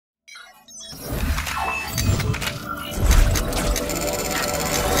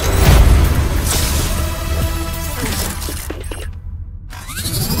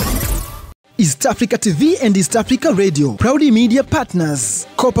East Africa TV and East Africa Radio, proudly media partners.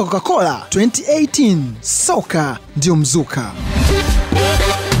 Copa Coca-Cola 2018. Soka ndio mzuka.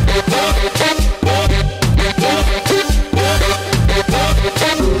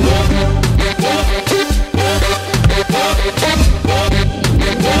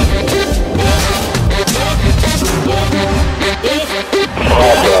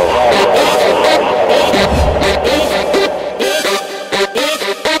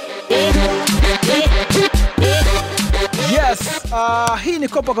 Hii ni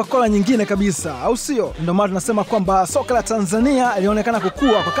Coca-Cola nyingine kabisa, au sio? Ndio maana tunasema kwamba soka la Tanzania linaonekana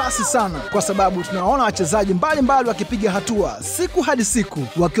kukua kwa kasi sana, kwa sababu tunaona wachezaji mbalimbali wakipiga hatua siku hadi siku,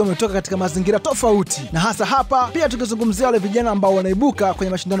 wakiwa wametoka katika mazingira tofauti. Na hasa hapa pia tukizungumzia wale vijana ambao wanaibuka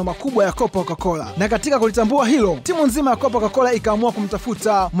kwenye mashindano makubwa ya Copa Coca-Cola. Na katika kulitambua hilo, timu nzima ya Copa Coca-Cola ikaamua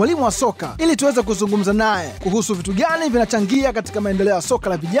kumtafuta mwalimu wa soka ili tuweze kuzungumza naye kuhusu vitu gani vinachangia katika maendeleo ya soka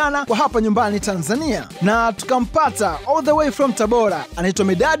la vijana kwa hapa nyumbani Tanzania. Na tukampata all the way from Tabora. Anaitwa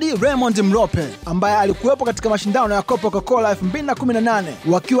Medadi Mrope, ambaye alikuwepo katika mashindano ya Copa Coca-Cola 2018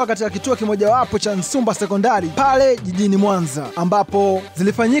 wakiwa katika kituo kimojawapo cha Nsumba Sekondari pale jijini Mwanza, ambapo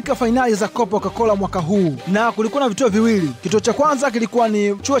zilifanyika fainali za Copa Coca-Cola mwaka huu. Na kulikuwa na vituo viwili. Kituo cha kwanza kilikuwa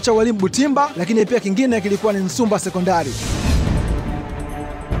ni chuo cha walimu Butimba, lakini pia kingine kilikuwa ni Nsumba Sekondari.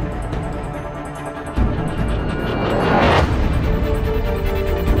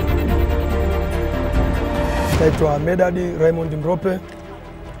 Naitwa Medadi Mrope,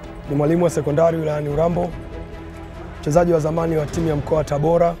 ni mwalimu wa sekondari wilayani Urambo, mchezaji wa zamani wa timu ya mkoa wa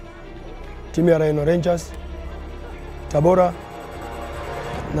Tabora, timu ya Rhino Rangers Tabora,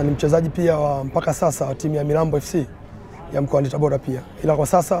 na ni mchezaji pia wa mpaka sasa wa timu ya Milambo FC ya mkoani Tabora pia. Ila kwa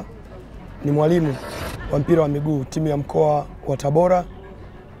sasa ni mwalimu wa mpira wa miguu timu ya mkoa wa Tabora,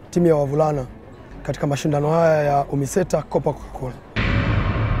 timu ya wavulana katika mashindano haya ya UMISETA Copa Coca-Cola.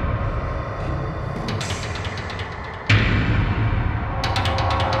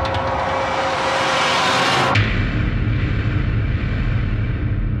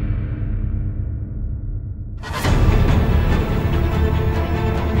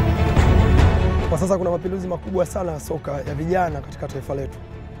 Kwa sasa kuna mapinduzi makubwa sana ya soka ya vijana katika taifa letu.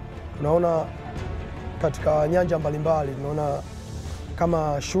 Tunaona katika nyanja mbalimbali, tunaona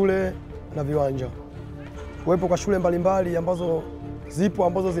kama shule na viwanja. Uwepo kwa shule mbalimbali ambazo zipo,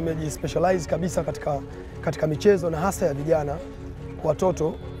 ambazo zimejispecialize kabisa katika michezo na hasa ya vijana,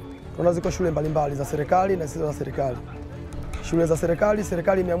 watoto. Tunaona ziko shule mbalimbali za serikali na zisizo za serikali. Shule za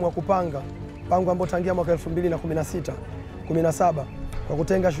serikali imeamua kupanga mpango ambao tangia mwaka 2016-17 kwa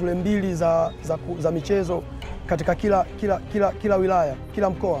kutenga shule mbili za michezo katika kila wilaya, kila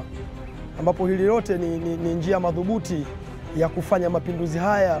mkoa, ambapo hili lote ni njia madhubuti ya kufanya mapinduzi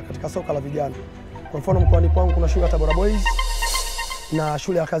haya katika soka la vijana. Kwa mfano mkoani kwangu kuna shule ya Tabora Boys na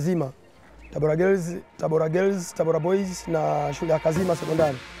shule ya Kazima, Tabora Girls, Tabora Boys na shule ya Kazima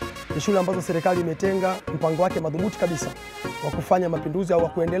Sekondari. Ni shule ambazo serikali imetenga mpango wake madhubuti kabisa wa kufanya mapinduzi au wa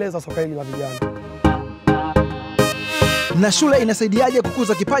kuendeleza soka hili la vijana. Na shule inasaidiaje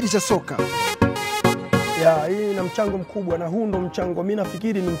kukuza kipaji cha soka? Hii ina mchango mkubwa, na huu ndo mchango, mimi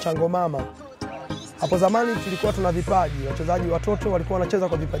nafikiri ni mchango mama. Hapo zamani tulikuwa tuna vipaji, wachezaji watoto walikuwa wanacheza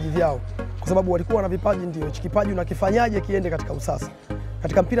kwa vipaji vyao, kwa sababu walikuwa na vipaji. Ndio kipaji unakifanyaje kiende katika usasa.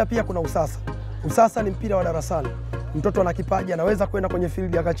 Katika mpira pia kuna usasa. Usasa ni mpira wa darasani. Mtoto ana kipaji, anaweza kwenda kwenye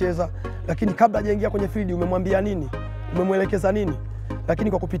field akacheza, lakini kabla hajaingia kwenye field umemwambia nini? Umemwelekeza nini? Lakini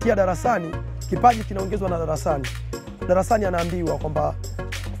kwa kupitia darasani, kipaji kinaongezwa na darasani. Darasani anaambiwa kwamba,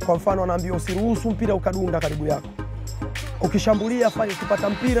 kwa mfano anaambiwa usiruhusu mpira ukadunda karibu yako. Ukishambulia fanya, ukipata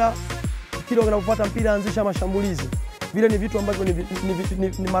mpira, kile unapopata mpira anzisha mashambulizi. Vile ni vitu ambavyo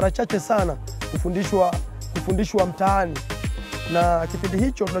ni mara chache sana kufundishwa mtaani. Na kipindi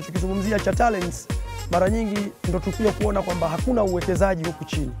hicho tunachokizungumzia cha talents, mara nyingi ndio tukio kuona kwamba hakuna uwekezaji huku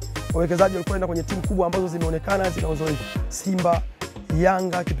chini. Wawekezaji walikuwa kwenye timu kubwa ambazo zimeonekana zina uzoefu. Simba,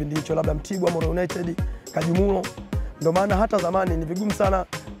 Yanga kipindi hicho, labda Mtibwa, Moro United, Kajumuo. Ndio maana hata zamani ni vigumu sana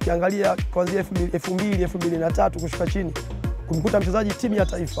kiangalia kuanzia 2000, 2003 kushuka chini kumkuta mchezaji timu ya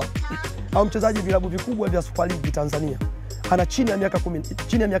taifa au mchezaji vilabu vikubwa vya Super League Tanzania ana chini ya miaka 10,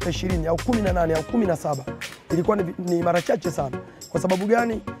 chini ya miaka 20 au 18 au 17. Ilikuwa ni mara chache sana. Kwa sababu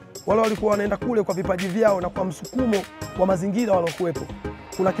gani? Wale walikuwa wanaenda kule kwa vipaji vyao na kwa msukumo wa mazingira walokuwepo.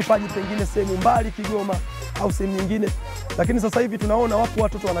 Kuna kipaji pengine sehemu mbali Kigoma au sehemu nyingine, lakini sasa hivi tunaona wapo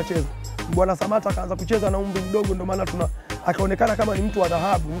watoto wanacheza. Bwana Samata akaanza kucheza na umri mdogo, ndio maana akaonekana kama ni mtu wa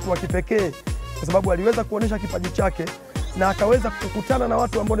dhahabu, mtu wa kipekee, kwa sababu aliweza kuonesha kipaji chake na akaweza kukutana na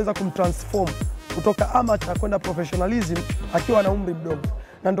watu ambao wanaweza kumtransform kutoka amateur kwenda professionalism akiwa na umri mdogo.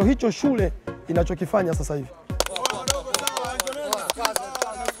 Na ndio hicho shule inachokifanya sasa hivi.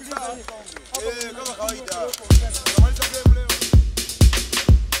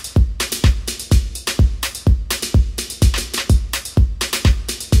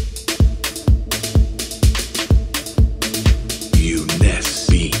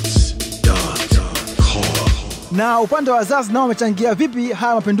 Na upande wa wazazi nao wamechangia vipi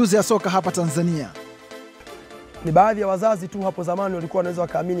haya mapinduzi ya soka hapa Tanzania? Ni baadhi ya wazazi tu hapo zamani walikuwa wanaweza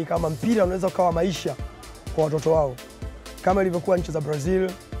wakaamini kama mpira unaweza kuwa maisha kwa watoto wao, kama ilivyokuwa nchi za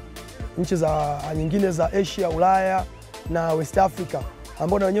Brazil, nchi za nyingine za Asia, Ulaya na West Africa,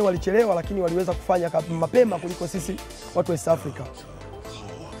 ambao na wenyewe walichelewa lakini waliweza kufanya mapema kuliko sisi watu wa West Africa.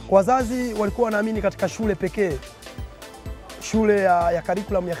 Wazazi walikuwa wanaamini katika shule pekee, shule ya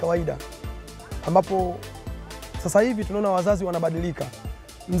curriculum ya kawaida, ambapo sasa hivi tunaona wazazi wanabadilika.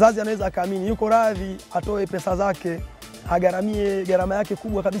 Mzazi anaweza akaamini yuko radhi atoe pesa zake, agaramie gharama yake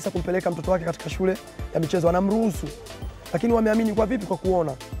kubwa kabisa kumpeleka mtoto wake katika shule ya michezo, anamruhusu. Lakini wameamini kwa vipi? Kwa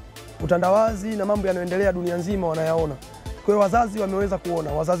kuona utandawazi na mambo yanayoendelea dunia nzima wanayaona. Kwa hiyo wazazi wameweza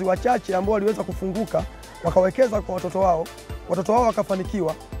kuona, wazazi wachache ambao waliweza kufunguka wakawekeza kwa watoto wao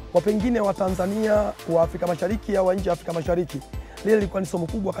wakafanikiwa, wa pengine wa Tanzania, wa Afrika Mashariki au nje ya Afrika Mashariki. Lile lilikuwa ni somo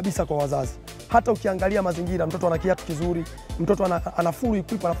kubwa kabisa kwa wazazi. Hata ukiangalia mazingira, mtoto ana kiatu kizuri, mtoto ana full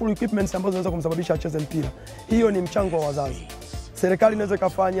equipments ambazo zinaweza kumsababisha acheze mpira. Hiyo ni mchango wa wazazi. Serikali inaweza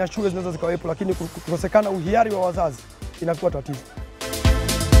kufanya, shule zinaweza zikawepo, lakini kukosekana uhiari wa wazazi inakuwa tatizo.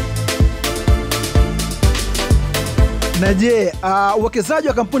 Na je, uwekezaji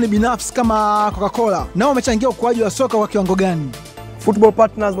wa kampuni binafsi kama Coca-Cola nao wamechangia ukuaji wa soka kwa kiwango gani? Football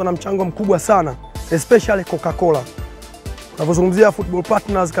partners wana mchango mkubwa sana, especially Coca-Cola. Unapozungumzia football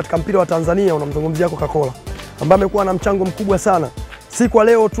partners katika mpira wa Tanzania unamzungumzia Coca-Cola, ambaye amekuwa na mchango mkubwa sana. Si kwa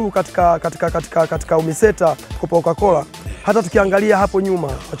leo tu katika UMISETA Copa Coca-Cola. Hata tukiangalia hapo nyuma,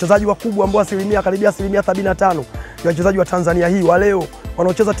 wachezaji wakubwa ambao karibia asilimia 75 ya wachezaji wa Tanzania hii wa leo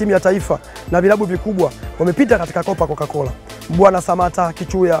wanaocheza timu ya taifa na vilabu vikubwa wamepita katika Copa Coca-Cola. Bwana Samata,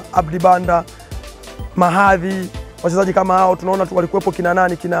 Kichuya, Abdi Banda, Mahadhi, wachezaji kama hao tunaona tu walikuwepo kina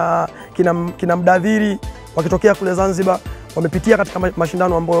nani, kina Mdadhiri wakitokea kule Zanzibar, wamepitia katika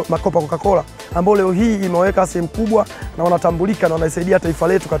mashindano ambayo Copa Coca-Cola, ambao leo hii imeweka sehemu kubwa na wanatambulika na wanaisaidia taifa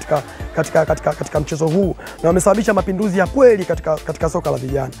letu katika mchezo huu, na wamesababisha mapinduzi ya kweli katika soka la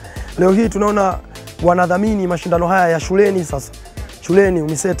vijana. Leo hii tunaona wanadhamini mashindano haya ya shuleni. Sasa shuleni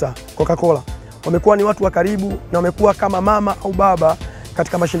UMISETA Coca-Cola wamekuwa ni watu wa karibu na wamekuwa kama mama au baba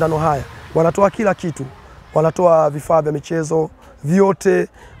katika mashindano haya. Wanatoa kila kitu, wanatoa vifaa vya michezo vyote,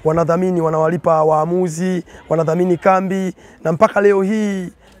 wanadhamini, wanawalipa waamuzi, wanadhamini kambi, na mpaka leo hii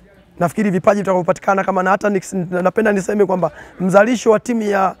nafikiri vipaji vitakavyopatikana kama, na hata napenda niseme kwamba mzalisho wa timu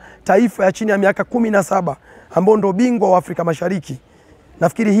ya taifa ya chini ya miaka 17 ambao ndio bingwa wa Afrika Mashariki,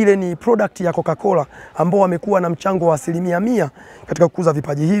 nafikiri hile ni product ya Coca-Cola ambao wamekuwa na mchango wa 100% katika kukuza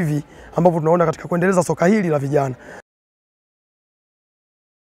vipaji hivi ambavyo tunaona katika kuendeleza soka hili la vijana.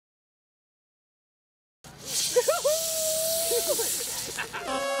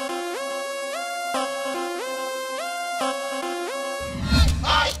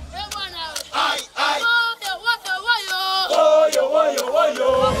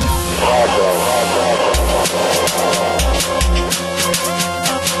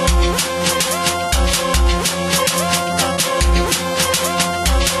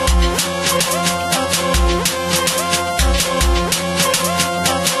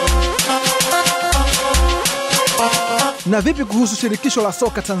 Na vipi kuhusu shirikisho la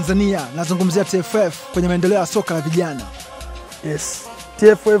soka Tanzania, nazungumzia TFF, kwenye maendeleo ya soka la vijana? Yes,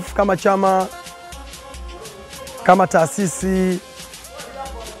 TFF kama chama, kama taasisi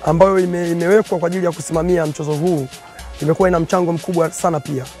ambayo imewekwa kwa ajili ya kusimamia mchezo huu, imekuwa ina mchango mkubwa sana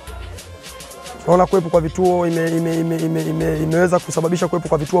pia. Tunaona kuwepo kwa vituo imeweza kusababisha kuwepo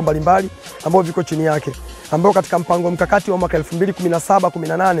kwa vituo mbalimbali ambao viko chini yake, ambao katika mpango mkakati wa mwaka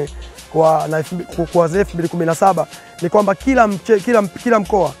 2017-18 kwa 2017 ni kwamba kila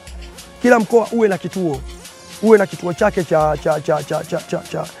mkoa uwe na kituo chake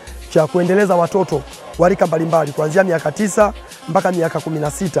cha kuendeleza watoto wa rika mbalimbali kuanzia miaka 9 mpaka miaka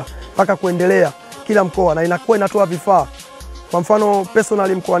 16 mpaka kuendelea, kila mkoa, na inakuwa inatoa vifaa. Kwa mfano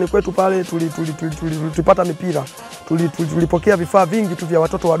personally mkoani kwetu pale tulipata mipira, tulipokea vifaa vingi tu vya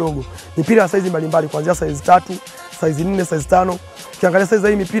watoto wadogo, mipira ya size mbalimbali kuanzia size 3, size 4, size 5. Ukiangalia size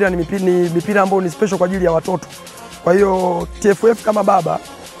hii mipira ni mipira ambayo ni special kwa ajili ya watoto. Kwa hiyo TFF kama baba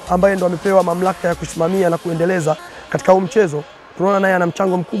ambaye ndo amepewa mamlaka ya kusimamia na kuendeleza katika huu mchezo, tunaona naye ana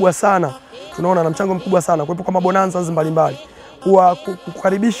mchango mkubwa sana. Kuwepo kama bonanza mbalimbali,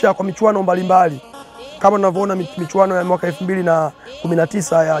 kukaribisha kwa michuano mbalimbali kama tunavyoona michuano ya mwaka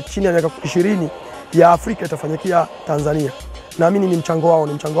 2019 ya chini ya miaka 20 ya Afrika itafanyikia Tanzania. Naamini ni mchango wao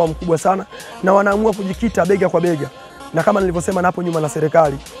mkubwa sana, na wanaamua kujikita bega kwa bega na kama nilivyosema na hapo nyuma na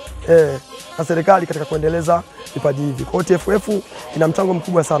serikali na serikali katika kuendeleza vipaji hivi. Kwa hiyo TFF ina mchango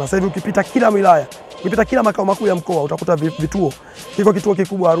mkubwa sana. Sasa hivi ukipita kila wilaya, ukipita kila makao makuu ya mkoa utakuta vituo. Kiko kituo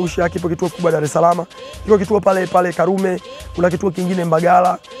kikubwa Arusha, kipo kituo kikubwa Dar es Salaam, kiko kituo pale Karume, kuna kituo kingine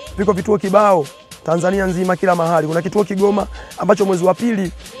Mbagala, viko vituo kibao Tanzania nzima kila mahali. Kuna kituo Kigoma ambacho mwezi wa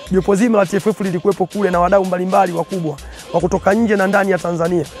pili jopo zima la TFF lilikuwepo kule na wadau mbalimbali wakubwa wa kutoka nje na ndani ya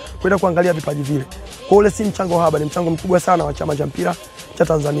Tanzania kwenda kuangalia vipaji vile. Kwa ule si mchango haba, ni mchango mkubwa sana wa chama cha mpira cha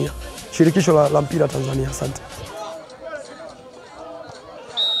Tanzania, shirikisho la mpira Tanzania. Asante.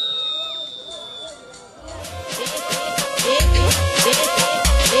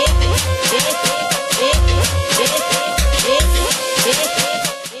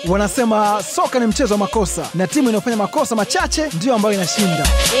 Wanasema soka ni mchezo wa makosa na timu inayofanya makosa machache ndio ambayo inashinda.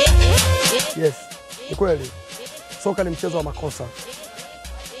 Yes, ni kweli. Soka ni mchezo wa makosa.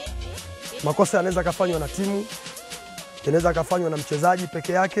 Makosa yanaweza kufanywa na timu, yanaweza kufanywa na mchezaji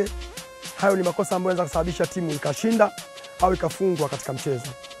peke yake. Hayo ni makosa ambayo yanaweza kusababisha timu ikashinda au ikafungwa katika mchezo.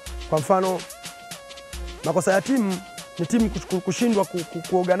 Kwa mfano, makosa ya timu ni timu kushindwa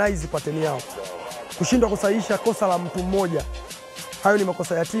kuorganize pattern yao, kushindwa kusahihisha kosa la mtu mmoja. Hayo ni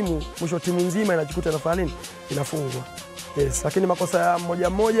makosa ya timu, mwisho timu nzima inajikuta inafanya nini? Inafungwa. Yes, lakini makosa ya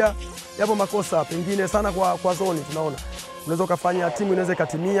mmoja yapo makosa pengine sana kwa zoni tunaona. Unaweza kufanya timu inaweza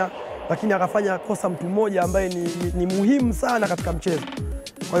ikatimia, lakini akafanya kosa mtu mmoja ambaye ni muhimu sana katika mchezo.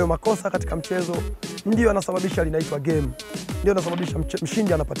 Kwa hiyo makosa katika mchezo ndio yanasababisha linaitwa game. Ndio yanasababisha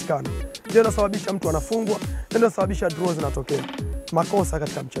mshindi anapatikana. Ndio yanasababisha mtu anafungwa, ndio yanasababisha draw zinatokea. Makosa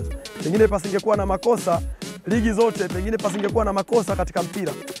katika mchezo. Pengine pasingekuwa na makosa ligi zote, pengine pasingekuwa na makosa katika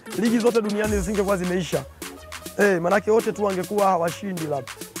mpira, ligi zote duniani zisingekuwa zimeisha. Manake wote tu wangekuwa hawashindi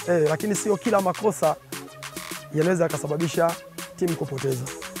labda. Lakini sio kila makosa yanaweza kusababisha timu kupoteza.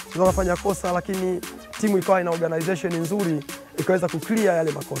 Unaweza kufanya kosa lakini timu ikawa ina organization nzuri ikaweza kuclear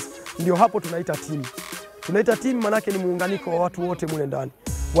yale makosa. Ndio hapo tunaita timu. Tunaita timu manake ni muunganiko wa watu wote mule ndani.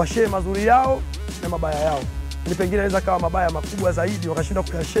 Washare mazuri yao na mabaya yao. Ni pengine inaweza kawa mabaya makubwa zaidi wakashinda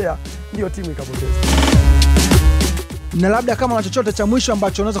kuyashare, ndio timu ikapoteza. Na labda kama una chochote cha mwisho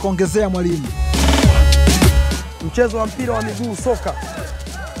ambacho unaweza kuongezea mwalimu. Mchezo wa mpira wa miguu soka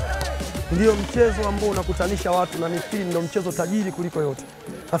ndio mchezo ambao unakutanisha watu na nafikiri ndio mchezo tajiri kuliko yote.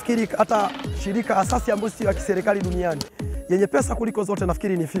 Nafikiri hata shirika asasi ambayo sio ya kiserikali duniani yenye pesa kuliko zote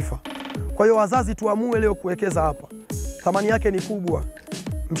nafikiri ni FIFA. Kwa hiyo wazazi tuamue leo kuwekeza hapa. Thamani yake ni kubwa.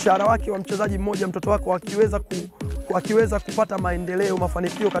 Mshahara wake wa mchezaji mmoja, mtoto wako akiweza kupata maendeleo,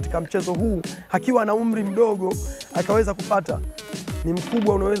 mafanikio katika mchezo huu akiwa na umri mdogo akaweza kupata ni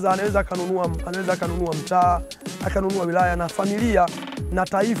mkubwa. Anaweza kanunua mtaa, akanunua wilaya na familia na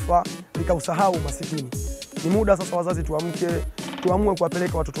taifa likausahau masikini. Ni muda sasa wazazi tuamke, tuamue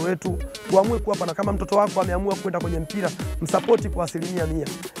kuwapeleka watoto wetu, tuamue kuwapa, na kama mtoto wako ameamua kwenda kwenye mpira msapoti kwa 100%,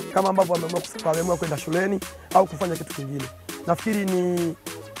 kama ambavyo ameamua kwenda shuleni au kufanya kitu kingine. Nafikiri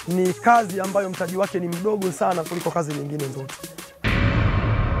ni kazi ambayo mtaji wake ni mdogo sana kuliko kazi nyingine zote.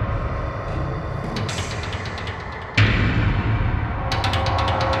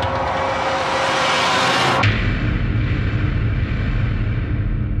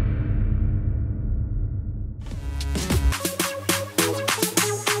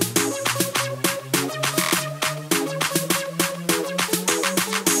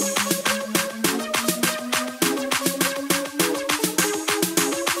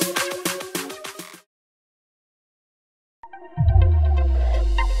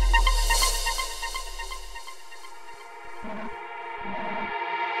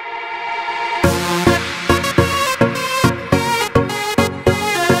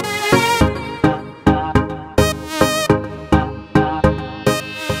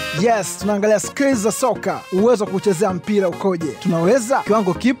 Yes, tunaangalia skills za soka. Uwezo wa kuchezea mpira ukoje? Tunaweza?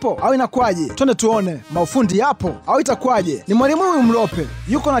 Kiwango kipo? Au inakwaje? Twende tuone. Maufundi yapo? Au itakwaje? Ni Mwalimu Mrope.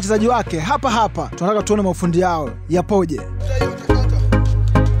 Yuko na wachezaji wake hapa. Tunataka tuone maufundi yao yapoje.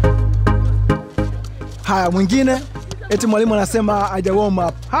 Haya, mwingine eti mwalimu anasema haja warm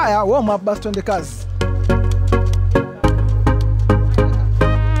up. Haya, warm up basi twende kazi.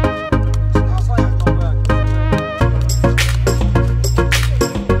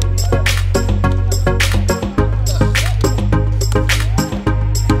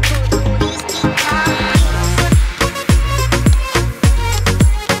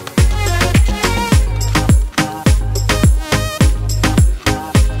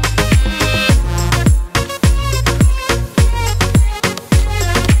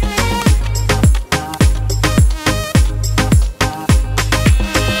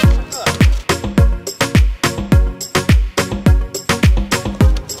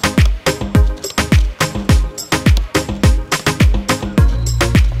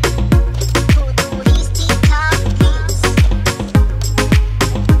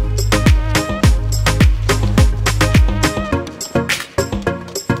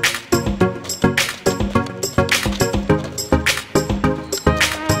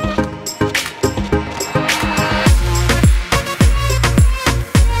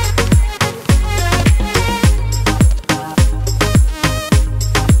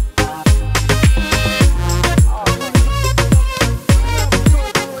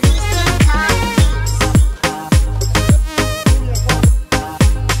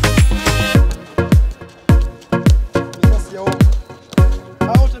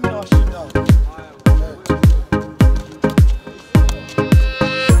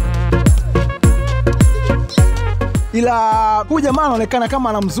 ila huyu jamaa anaonekana kama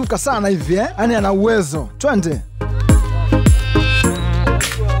anamzuka sana hivi yani ana uwezo. Twende.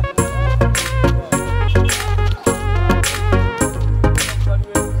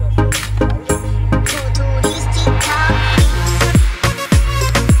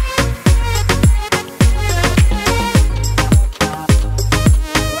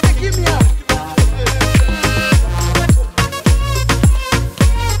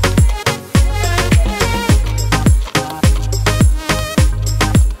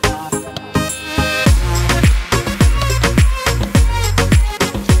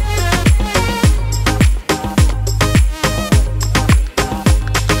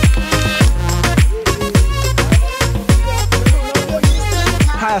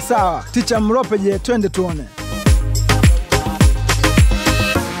 Sawa, Ticha Mrope, je, twende tuone.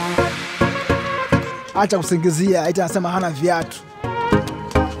 Acha kusingizia, ita anasema hana viatu.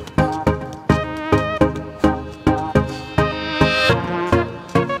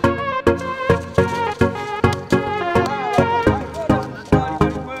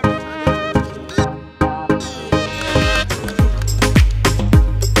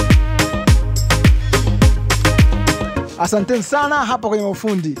 Asanteni sana. Hapa kwenye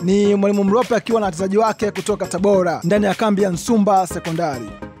ufundi ni Mwalimu Mrope akiwa na wachezaji wake kutoka Tabora ndani ya kambi ya Nsumba Sekondari.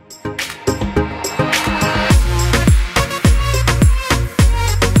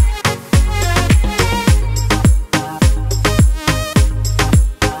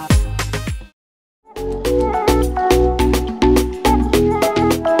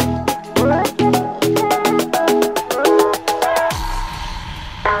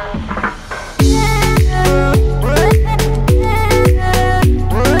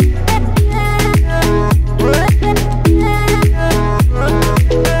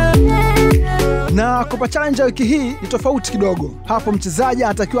 Copa challenge wiki hii ni tofauti kidogo. Hapo mchezaji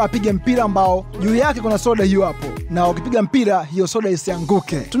anatakiwa apige mpira ambao juu yake kuna soda hiyo hapo, na ukipiga mpira hiyo soda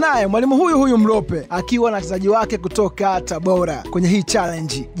isianguke. Tunaye mwalimu huyu Mrope akiwa na wachezaji wake kutoka Tabora kwenye hii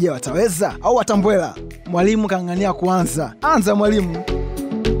challenge. Je, wataweza au watambwela? Mwalimu kaangania kuanza. Anza mwalimu.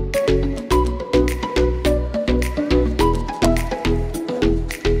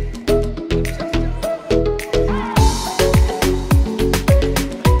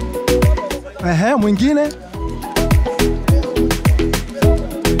 Mwingine.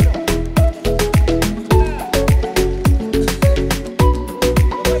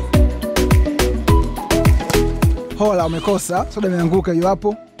 Hola, umekosa. Soda imeanguka hiyo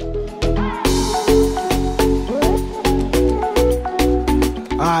hapo.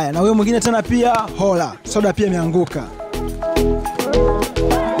 Haya, na huyo mwingine tena pia hola. Soda pia imeanguka.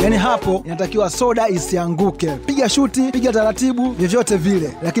 Yani hapo inatakiwa soda isianguke. Piga shuti, piga taratibu, vyovyote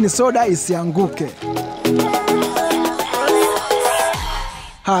vile, lakini soda isianguke.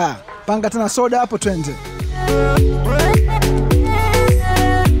 Haya, panga tena soda hapo, twende.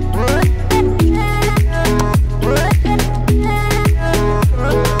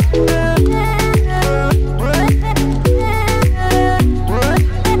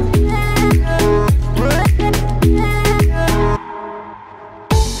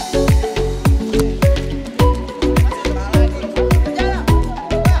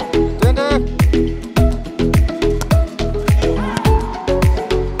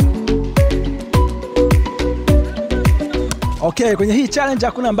 Okay, kwenye hii challenge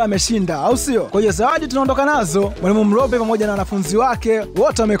hakuna ambaye ameshinda, au sio? Kwa hiyo zawadi tunaondoka nazo. Mwalimu Mrope pamoja na wanafunzi wake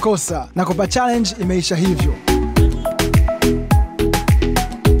wote wamekosa, na Copa challenge imeisha hivyo.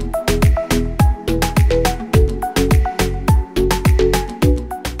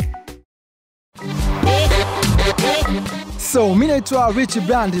 So, mimi naitwa Rich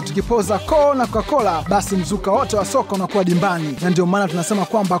Brand. Tukipoza ko na Coca-Cola, basi mzuka wote wa soka unakuwa dimbani. Na ndio maana tunasema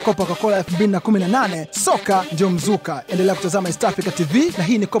kwamba Coca-Cola 2018 soka ndio mzuka. Endelea kutazama East Africa TV, na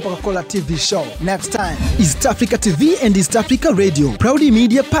hii ni Coca-Cola TV show. Next time, East Africa TV and East Africa Radio, proudly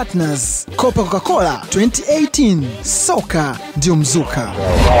media partners. Coca-Cola 2018, soka ndio mzuka.